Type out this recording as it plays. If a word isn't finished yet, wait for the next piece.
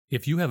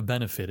If you have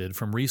benefited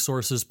from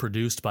resources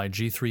produced by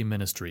G3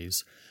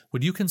 Ministries,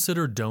 would you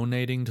consider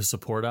donating to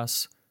support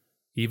us?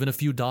 Even a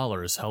few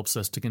dollars helps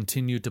us to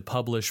continue to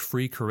publish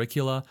free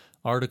curricula,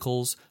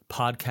 articles,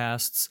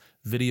 podcasts,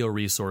 video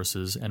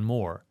resources, and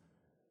more.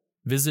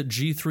 Visit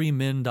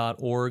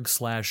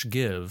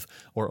g3min.org/give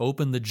or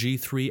open the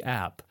G3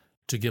 app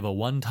to give a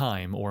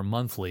one-time or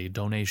monthly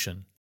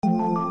donation.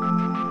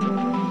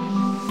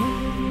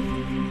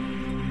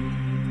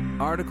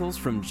 Articles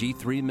from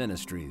G3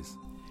 Ministries.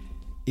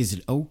 Is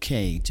It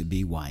Okay to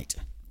Be White?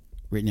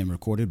 Written and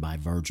recorded by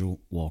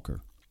Virgil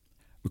Walker.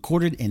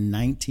 Recorded in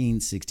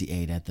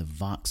 1968 at the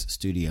Vox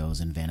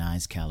Studios in Van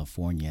Nuys,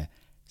 California,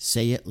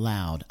 Say It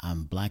Loud,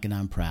 I'm Black and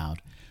I'm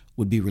Proud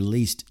would be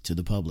released to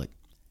the public.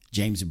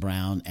 James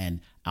Brown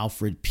and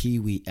Alfred Pee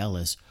Wee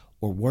Ellis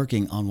were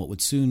working on what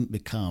would soon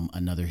become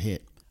another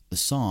hit. The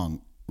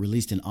song,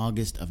 released in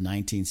August of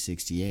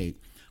 1968,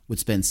 would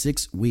spend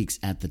 6 weeks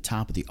at the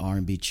top of the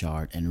R&B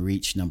chart and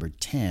reach number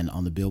 10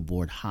 on the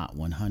Billboard Hot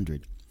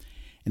 100.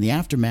 In the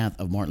aftermath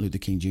of Martin Luther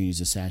King Jr.'s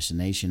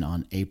assassination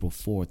on April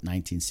 4,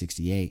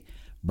 1968,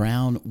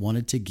 Brown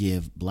wanted to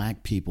give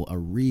black people a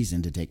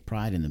reason to take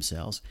pride in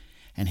themselves,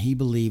 and he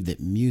believed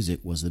that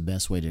music was the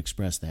best way to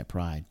express that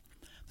pride.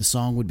 The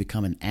song would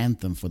become an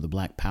anthem for the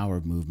Black Power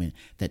movement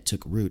that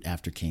took root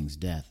after King's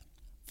death.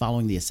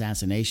 Following the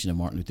assassination of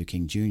Martin Luther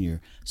King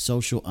Jr.,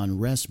 social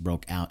unrest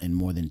broke out in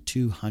more than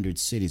 200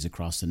 cities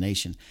across the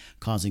nation,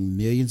 causing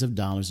millions of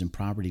dollars in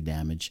property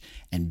damage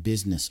and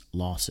business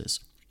losses.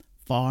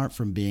 Far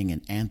from being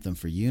an anthem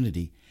for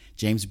unity,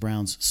 James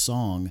Brown's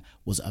song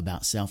was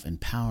about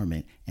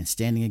self-empowerment and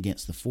standing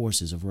against the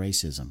forces of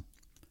racism.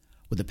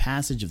 With the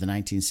passage of the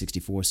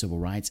 1964 Civil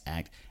Rights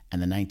Act and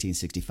the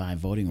 1965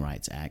 Voting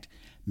Rights Act,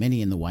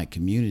 many in the white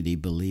community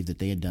believed that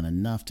they had done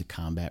enough to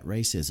combat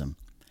racism.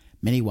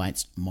 Many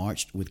whites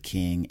marched with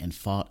King and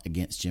fought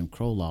against Jim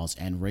Crow laws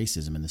and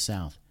racism in the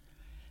South.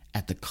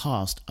 At the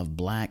cost of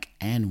black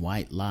and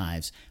white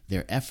lives,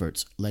 their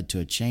efforts led to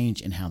a change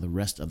in how the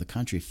rest of the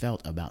country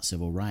felt about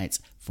civil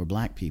rights for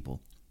black people.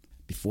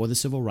 Before the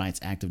Civil Rights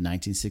Act of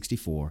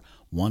 1964,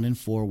 1 in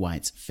 4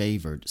 whites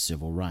favored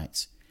civil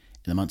rights.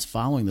 In the months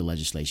following the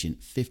legislation,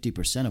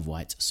 50% of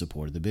whites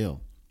supported the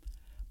bill.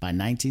 By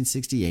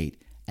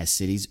 1968, as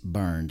cities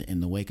burned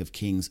in the wake of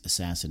King's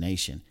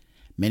assassination,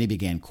 many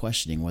began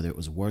questioning whether it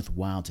was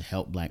worthwhile to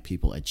help black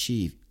people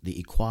achieve the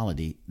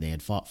equality they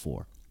had fought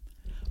for.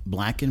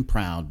 Black and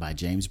Proud by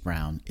James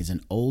Brown is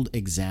an old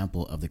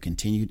example of the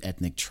continued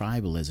ethnic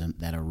tribalism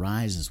that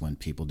arises when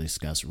people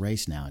discuss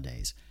race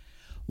nowadays.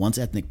 Once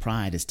ethnic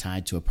pride is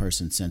tied to a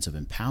person's sense of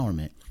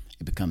empowerment,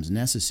 it becomes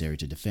necessary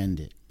to defend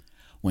it.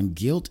 When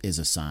guilt is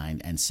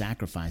assigned and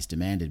sacrifice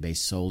demanded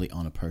based solely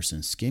on a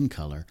person's skin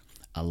color,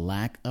 a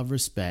lack of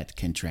respect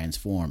can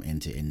transform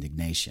into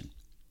indignation.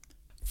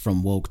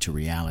 From woke to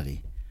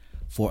reality.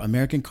 For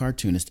American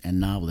cartoonist and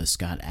novelist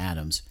Scott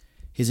Adams,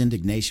 his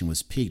indignation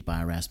was piqued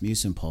by a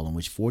Rasmussen poll in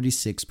which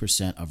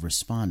 46% of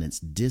respondents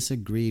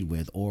disagreed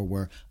with or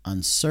were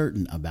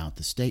uncertain about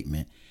the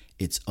statement,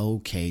 "It's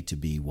okay to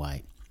be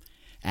white."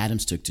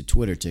 Adams took to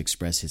Twitter to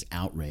express his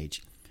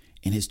outrage.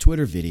 In his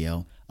Twitter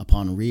video,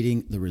 upon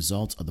reading the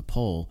results of the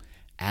poll,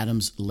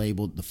 Adams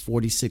labeled the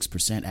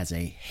 46% as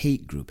a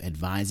hate group,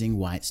 advising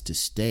whites to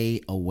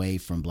stay away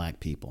from black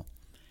people.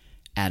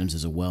 Adams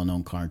is a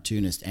well-known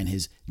cartoonist, and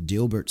his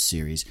Dilbert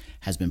series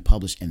has been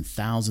published in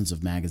thousands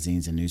of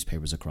magazines and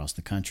newspapers across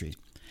the country.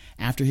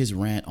 After his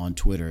rant on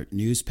Twitter,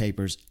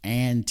 newspapers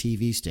and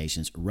TV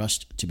stations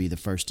rushed to be the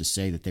first to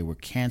say that they were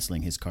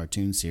canceling his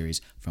cartoon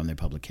series from their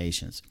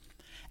publications.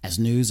 As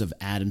news of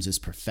Adams's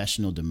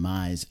professional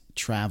demise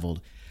traveled,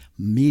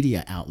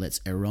 media outlets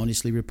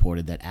erroneously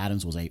reported that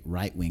Adams was a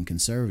right-wing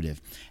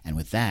conservative, and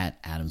with that,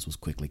 Adams was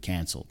quickly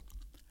canceled.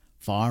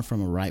 Far from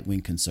a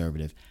right-wing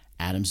conservative,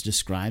 Adams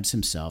describes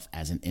himself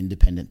as an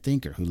independent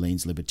thinker who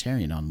leans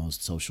libertarian on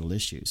most social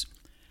issues.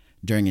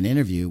 During an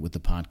interview with the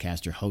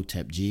podcaster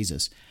Hotep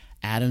Jesus,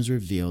 Adams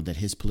revealed that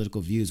his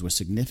political views were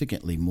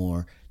significantly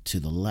more to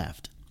the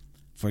left.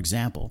 For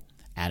example,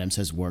 Adams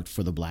has worked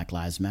for the Black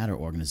Lives Matter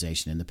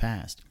organization in the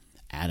past.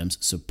 Adams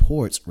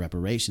supports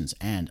reparations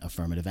and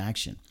affirmative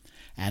action.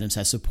 Adams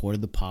has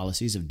supported the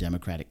policies of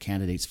Democratic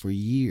candidates for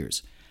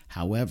years.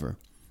 However,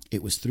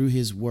 it was through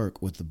his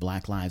work with the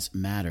Black Lives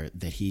Matter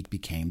that he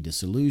became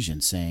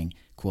disillusioned, saying,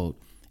 quote,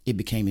 "It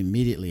became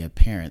immediately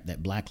apparent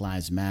that Black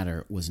Lives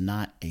Matter was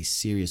not a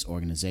serious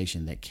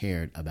organization that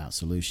cared about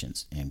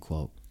solutions," end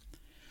quote.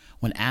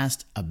 When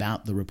asked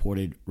about the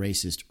reported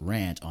racist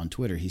rant on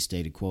Twitter, he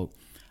stated, quote,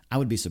 "I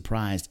would be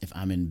surprised if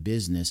I'm in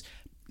business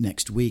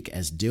next week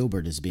as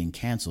Dilbert is being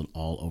canceled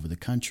all over the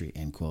country,"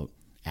 end quote.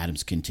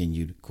 Adams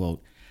continued,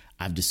 quote,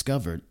 "I've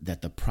discovered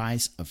that the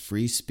price of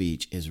free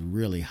speech is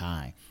really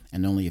high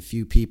and only a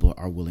few people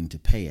are willing to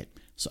pay it.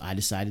 So I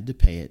decided to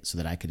pay it so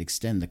that I could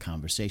extend the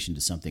conversation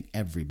to something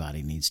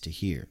everybody needs to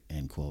hear,"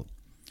 end quote.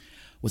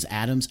 Was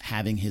Adams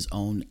having his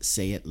own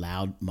say it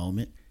loud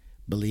moment,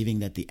 believing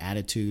that the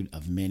attitude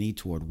of many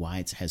toward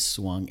whites has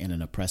swung in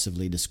an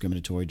oppressively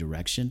discriminatory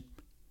direction?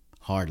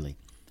 Hardly.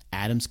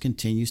 Adams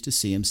continues to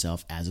see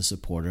himself as a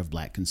supporter of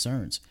black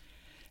concerns.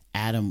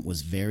 Adam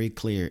was very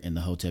clear in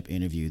the Hotep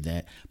interview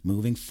that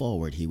moving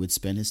forward, he would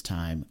spend his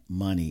time,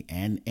 money,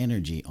 and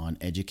energy on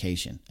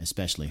education,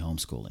 especially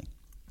homeschooling.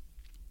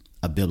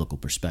 A biblical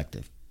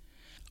perspective.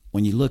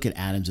 When you look at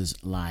Adams's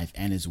life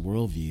and his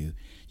worldview,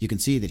 you can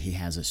see that he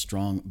has a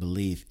strong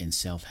belief in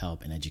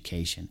self-help and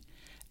education.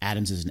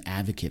 Adams is an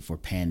advocate for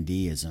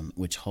pandeism,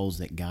 which holds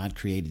that God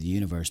created the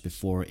universe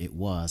before it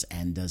was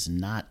and does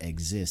not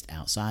exist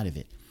outside of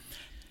it.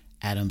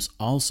 Adams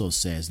also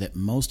says that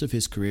most of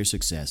his career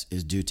success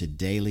is due to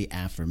daily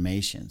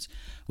affirmations,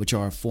 which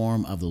are a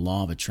form of the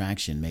law of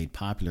attraction made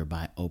popular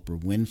by Oprah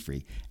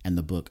Winfrey and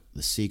the book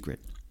The Secret.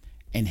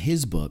 In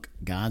his book,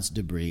 God's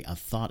Debris, a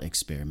thought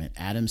experiment,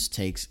 Adams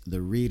takes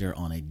the reader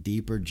on a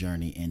deeper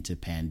journey into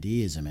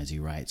pandeism as he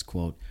writes,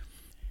 quote,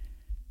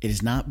 "It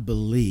is not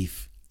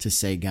belief to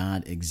say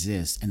God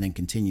exists and then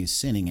continue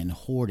sinning and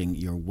hoarding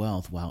your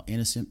wealth while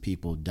innocent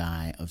people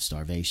die of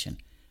starvation.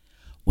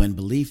 When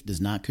belief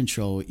does not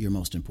control your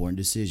most important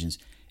decisions,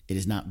 it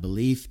is not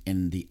belief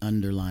in the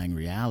underlying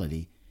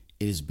reality,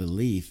 it is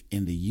belief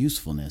in the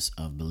usefulness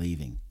of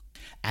believing."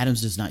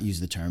 Adams does not use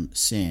the term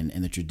sin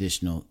in the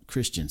traditional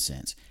Christian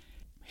sense.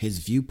 His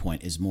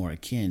viewpoint is more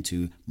akin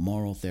to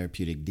moral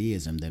therapeutic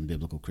deism than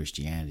biblical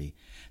Christianity.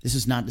 This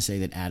is not to say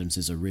that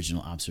Adams's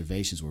original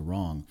observations were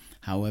wrong.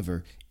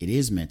 However, it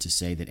is meant to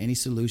say that any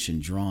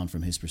solution drawn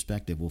from his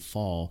perspective will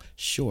fall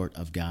short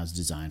of God's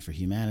design for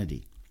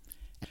humanity.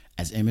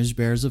 As image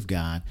bearers of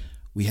God,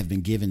 we have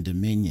been given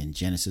dominion,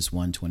 Genesis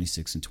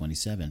 1:26 and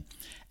 27,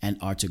 and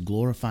are to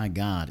glorify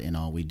God in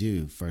all we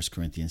do, 1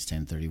 Corinthians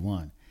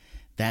 10:31.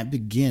 That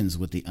begins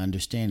with the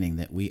understanding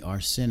that we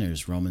are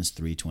sinners, Romans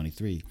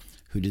 3:23,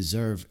 who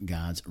deserve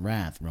God's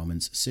wrath,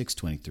 Romans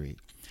 6:23. It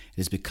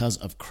is because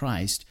of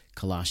Christ,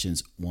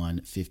 Colossians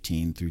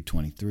 1:15 through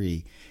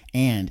 23,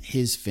 and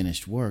his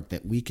finished work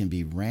that we can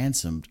be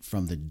ransomed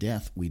from the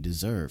death we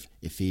deserve,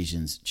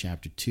 Ephesians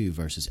chapter 2,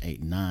 verses 8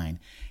 and 9,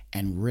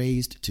 and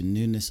raised to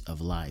newness of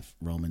life,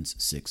 Romans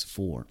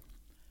 6:4.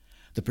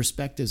 The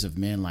perspectives of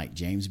men like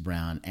James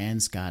Brown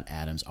and Scott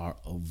Adams are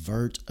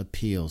overt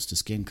appeals to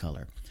skin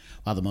color.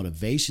 While the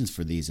motivations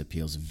for these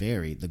appeals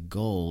vary, the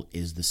goal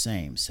is the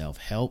same: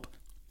 self-help,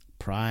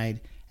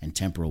 pride, and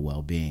temporal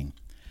well-being.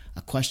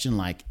 A question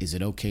like, "Is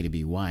it okay to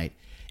be white?"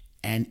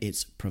 and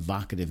its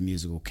provocative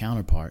musical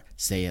counterpart,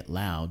 "Say It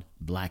Loud,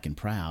 Black and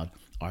Proud,"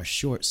 are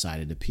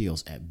short-sighted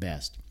appeals at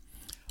best.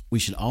 We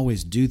should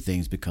always do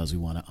things because we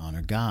want to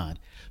honor God,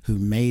 who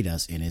made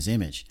us in his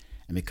image,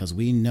 and because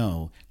we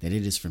know that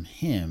it is from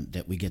him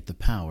that we get the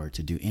power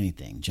to do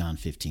anything, John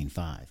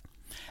 15:5.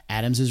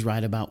 Adams is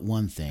right about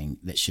one thing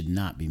that should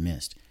not be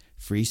missed.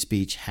 Free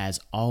speech has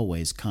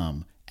always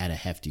come at a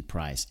hefty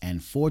price,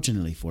 and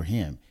fortunately for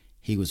him,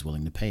 he was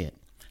willing to pay it.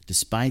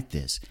 Despite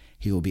this,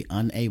 he will be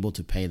unable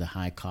to pay the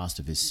high cost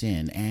of his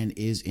sin and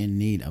is in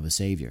need of a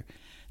savior.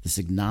 This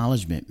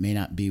acknowledgement may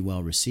not be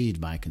well received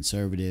by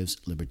conservatives,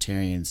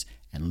 libertarians,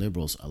 and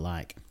liberals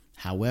alike.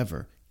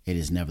 However, it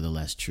is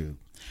nevertheless true.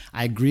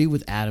 I agree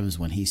with Adams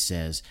when he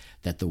says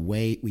that the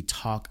way we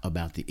talk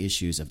about the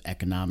issues of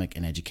economic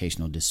and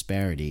educational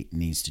disparity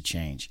needs to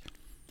change.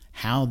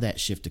 How that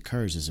shift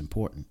occurs is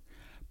important.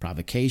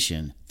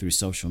 Provocation through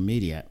social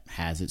media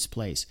has its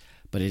place,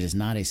 but it is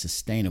not a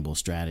sustainable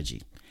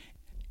strategy.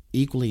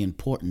 Equally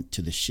important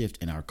to the shift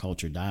in our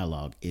culture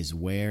dialogue is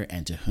where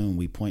and to whom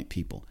we point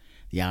people.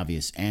 The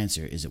obvious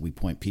answer is that we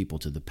point people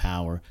to the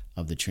power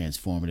of the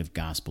transformative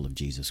gospel of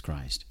Jesus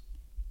Christ.